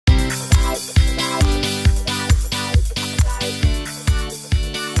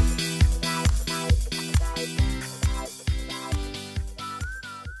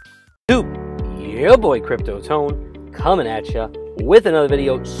Your boy Crypto Tone coming at ya with another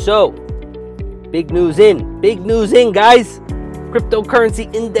video. So, big news in, guys.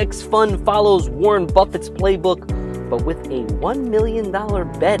 Cryptocurrency index fund follows Warren Buffett's playbook, but with a $1 million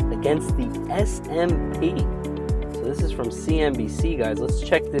bet against the S&P. So this is from CNBC, guys. Let's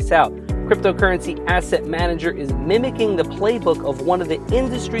check this out. Cryptocurrency asset manager is mimicking the playbook of one of the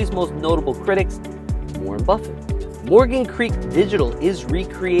industry's most notable critics, Warren Buffett. Morgan Creek Digital is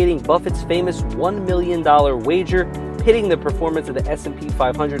recreating Buffett's famous $1 million wager, pitting the performance of the S&P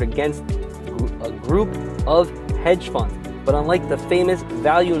 500 against a group of hedge funds. But unlike the famous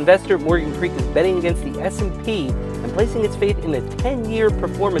value investor, Morgan Creek is betting against the S&P and placing its faith in the 10-year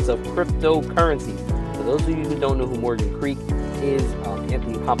performance of cryptocurrencies. For those of you who don't know who Morgan Creek is,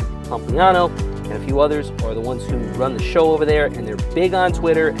 Anthony Pompliano and a few others are the ones who run the show over there, and they're big on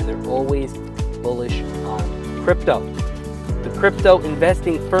Twitter, and they're always bullish on crypto. The crypto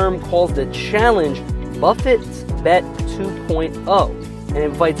investing firm calls the challenge Buffett's Bet 2.0 and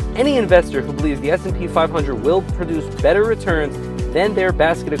invites any investor who believes the S&P 500 will produce better returns than their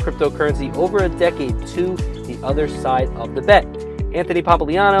basket of cryptocurrency over a decade to the other side of the bet. Anthony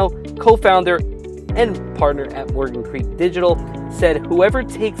Pompliano, co-founder and partner at Morgan Creek Digital, said whoever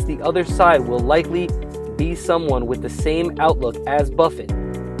takes the other side will likely be someone with the same outlook as Buffett.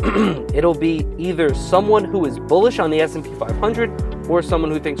 It'll be either someone who is bullish on the S&P 500 or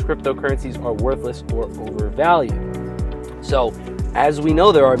someone who thinks cryptocurrencies are worthless or overvalued. So, as we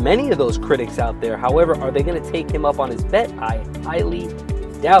know, there are many of those critics out there. However, are they going to take him up on his bet? I highly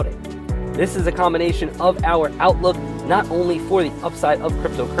doubt it. This is a combination of our outlook, not only for the upside of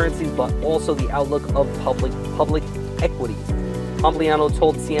cryptocurrencies, but also the outlook of public equities. Pompliano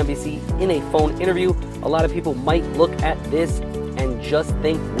told CNBC in a phone interview, a lot of people might look at this and just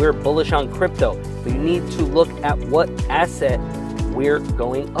think we're bullish on crypto, but you need to look at what asset we're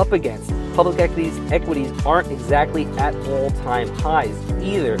going up against. Public equities aren't exactly at all-time highs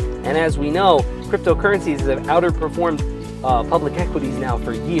either, and as we know, cryptocurrencies have outperformed public equities now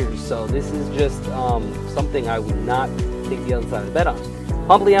for years, so this is just something I would not take the other side of the bet on.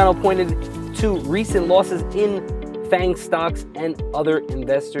 Pompliano pointed to recent losses in FANG stocks and other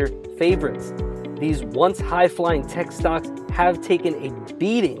investor favorites. These once high-flying tech stocks have taken a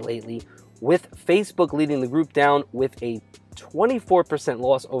beating lately, with Facebook leading the group down with a 24%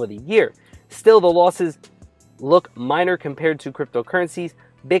 loss over the year. Still, the losses look minor compared to cryptocurrencies.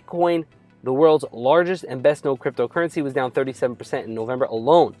 Bitcoin, the world's largest and best known cryptocurrency, was down 37% in November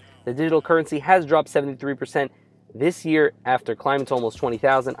alone. The digital currency has dropped 73% this year after climbing to almost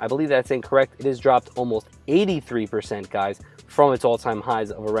 20,000. I believe that's incorrect. It has dropped almost 83%, guys, from its all-time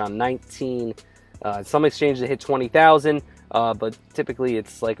highs of around 19. Some exchanges hit 20,000, but typically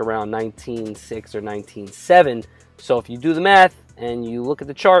it's like around 19.6 or 19.7. So if you do the math and you look at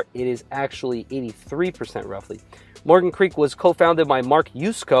the chart, it is actually 83% roughly. Morgan Creek was co-founded by Mark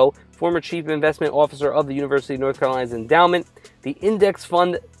Yusko, former chief investment officer of the University of North Carolina's endowment. The index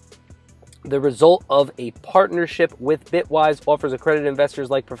fund, the result of a partnership with Bitwise, offers accredited investors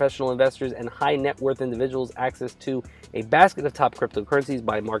like professional investors and high net worth individuals access to a basket of top cryptocurrencies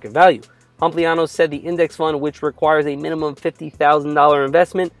by market value. Pompliano said the index fund, which requires a minimum $50,000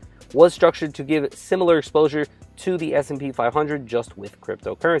 investment, was structured to give similar exposure to the S&P 500 just with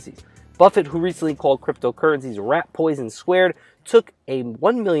cryptocurrencies. Buffett, who recently called cryptocurrencies rat poison squared, took a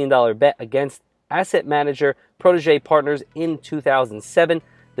 $1 million bet against asset manager Protege Partners in 2007.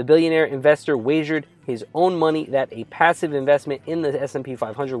 The billionaire investor wagered his own money that a passive investment in the S&P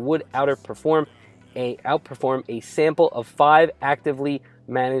 500 would outperform a sample of 5 actively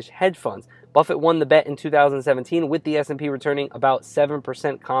managed hedge funds. Buffett won the bet in 2017, with the S&P returning about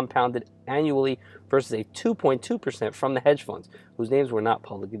 7% compounded annually versus a 2.2% from the hedge funds, whose names were not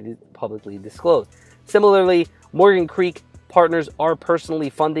publicly disclosed. Similarly, Morgan Creek partners are personally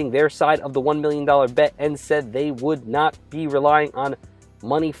funding their side of the $1 million bet and said they would not be relying on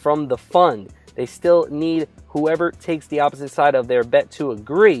money from the fund. They still need whoever takes the opposite side of their bet to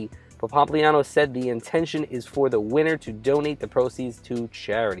agree, but Pompliano said the intention is for the winner to donate the proceeds to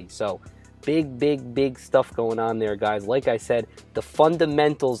charity. So, big stuff going on there, guys. Like I said, the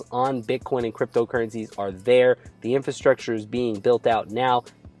fundamentals on Bitcoin and cryptocurrencies are there. The infrastructure is being built out now.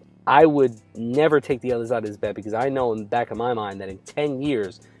 I would never take the other side of this bet because I know in the back of my mind that in 10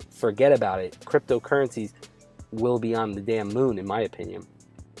 years, forget about it, cryptocurrencies will be on the damn moon, in my opinion.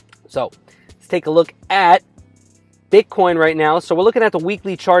 So, let's take a look at Bitcoin right now. So we're looking at the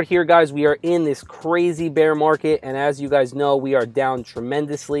weekly chart here, guys. We are in this crazy bear market, and as you guys know, we are down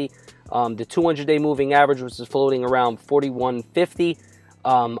tremendously. The 200-day moving average, which is floating around 4150,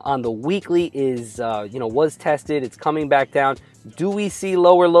 on the weekly is was tested. It's coming back down. Do we see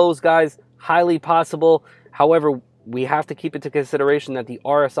lower lows, guys? highly possible. However, we have to keep into consideration that the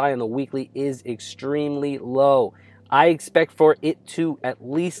RSI on the weekly is extremely low. I expect for it to at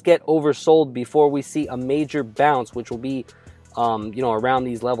least get oversold before we see a major bounce, which will be, around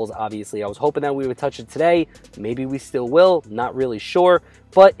these levels. Obviously, I was hoping that we would touch it today. Maybe we still will. Not really sure.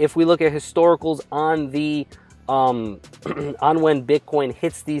 But if we look at historicals on the on when Bitcoin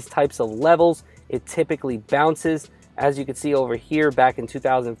hits these types of levels, it typically bounces. As you can see over here, back in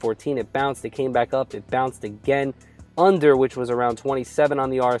 2014, it bounced. It came back up. It bounced again under, which was around 27 on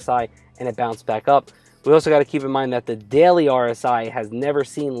the RSI, and it bounced back up. We also got to keep in mind that the daily RSI has never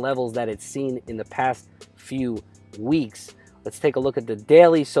seen levels that it's seen in the past few weeks. Let's take a look at the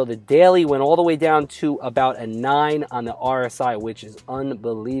daily. So the daily went all the way down to about a 9 on the RSI, which is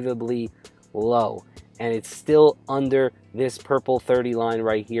unbelievably low. And it's still under this purple 30 line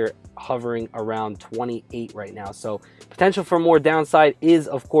right here, hovering around 28 right now. So potential for more downside is,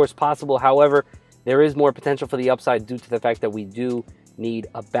 of course, possible. However, there is more potential for the upside due to the fact that we do need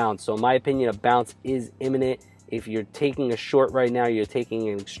a bounce. So in my opinion, a bounce is imminent. If you're taking a short right now, you're taking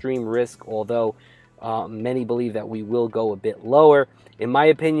an extreme risk, although many believe that we will go a bit lower. In my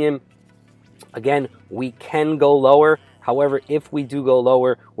opinion, again, we can go lower. However, if we do go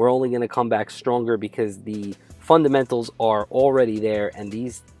lower, we're only going to come back stronger because the fundamentals are already there, and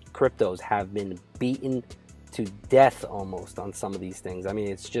these cryptos have been beaten to death almost on some of these things. I mean,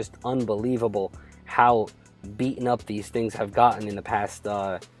 it's just unbelievable how beaten up these things have gotten in the past,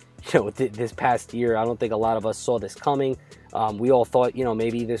 this past year. I don't think a lot of us saw this coming. We all thought,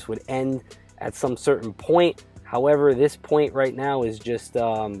 maybe this would end at some certain point. However, this point right now is just,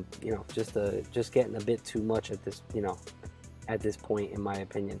 just getting a bit too much at this, at this point, in my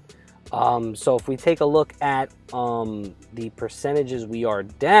opinion. So if we take a look at the percentages we are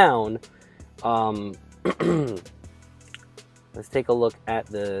down, let's take a look at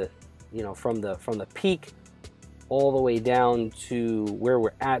the, from the peak all the way down to where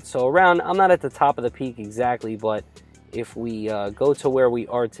we're at. So around, I'm not at the top of the peak exactly, but if we go to where we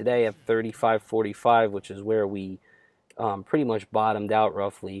are today at 35.45, which is where we pretty much bottomed out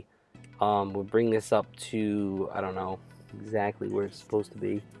roughly, we'll bring this up to, I don't know exactly where it's supposed to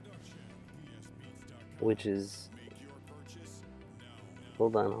be, which is,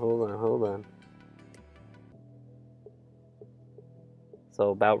 hold on. So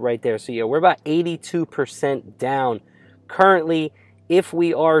about right there. So yeah, we're about 82% down currently. If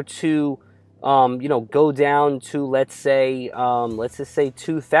we are to, go down to, let's just say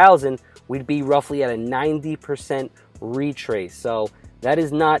 2,000, we'd be roughly at a 90% retrace. So that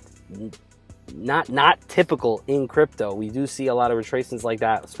is not typical in crypto. We do see a lot of retracements like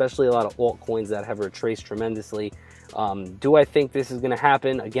that, especially a lot of altcoins that have retraced tremendously. Do I think this is going to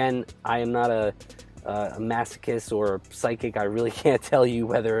happen? Again, I am not a masochist or a psychic. I really can't tell you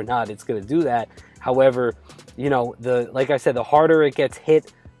whether or not it's going to do that. However, like I said, the harder it gets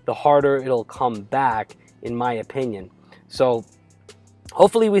hit, the harder it'll come back, in my opinion. So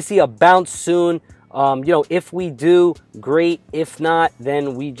hopefully we see a bounce soon. If we do, great. If not,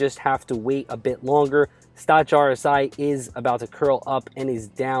 then we just have to wait a bit longer. Stoch RSI is about to curl up and is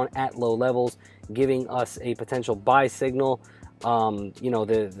down at low levels, giving us a potential buy signal. The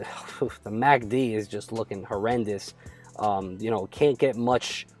MACD is just looking horrendous. Can't get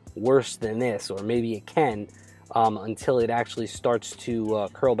much worse than this, or maybe it can, until it actually starts to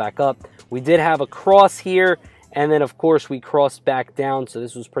curl back up. We did have a cross here, and then of course we crossed back down, so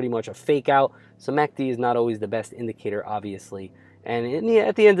this was pretty much a fake out. So MACD is not always the best indicator, obviously. And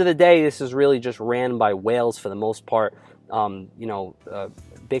at the end of the day, this is really just ran by whales for the most part.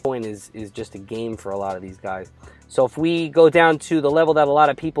 Bitcoin is just a game for a lot of these guys. So if we go down to the level that a lot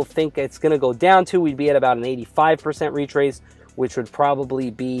of people think it's going to go down to, we'd be at about an 85% retrace, which would probably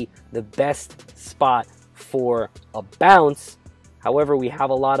be the best spot for a bounce. However, we have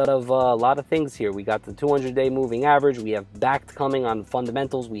a lot of things here. We got the 200-day moving average. We have backed coming on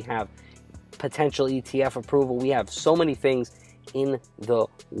fundamentals. We have potential ETF approval. We have so many things in the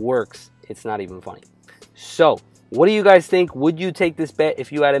works. It's not even funny. So what do you guys think? Would you take this bet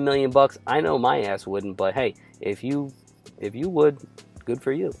if you had $1 million? I know my ass wouldn't, but hey, if you would, good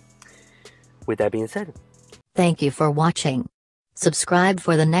for you. With that being said, thank you for watching. Subscribe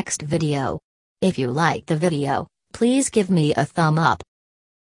for the next video. If you like the video, please give me a thumb up.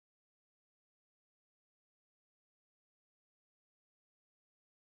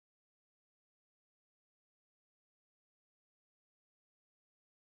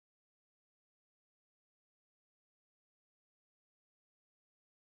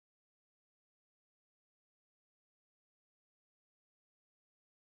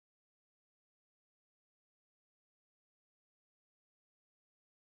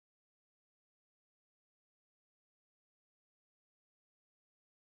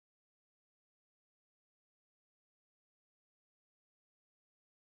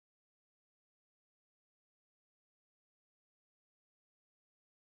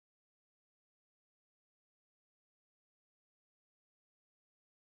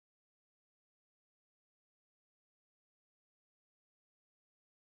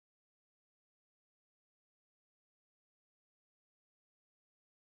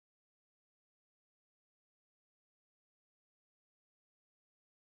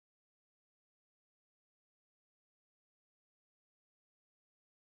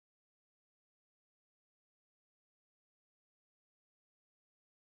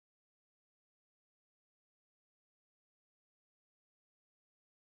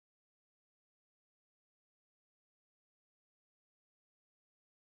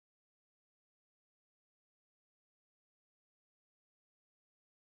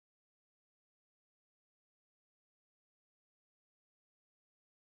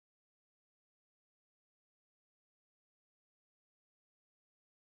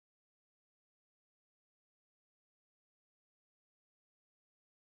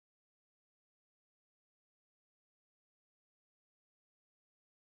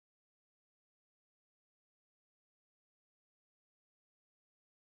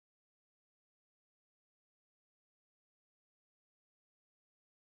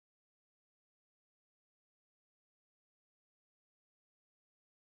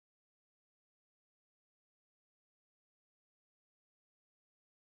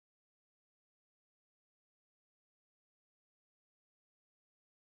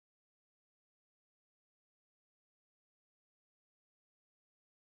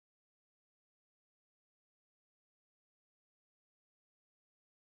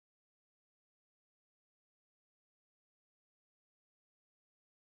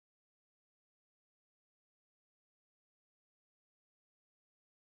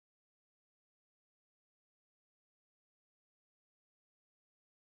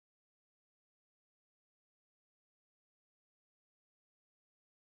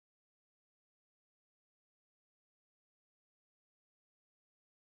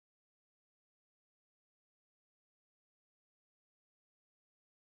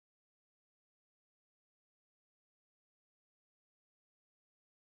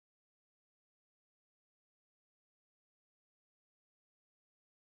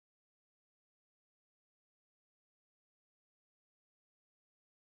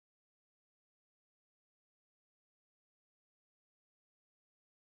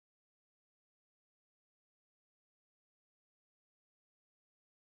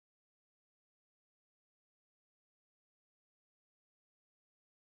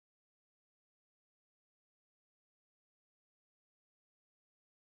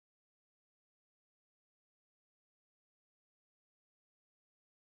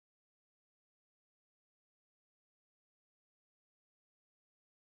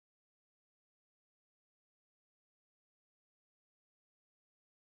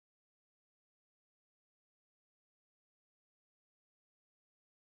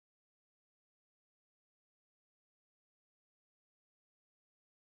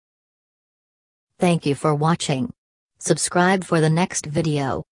 Thank you for watching. Subscribe for the next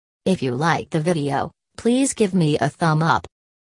video. If you like the video, please give me a thumb up.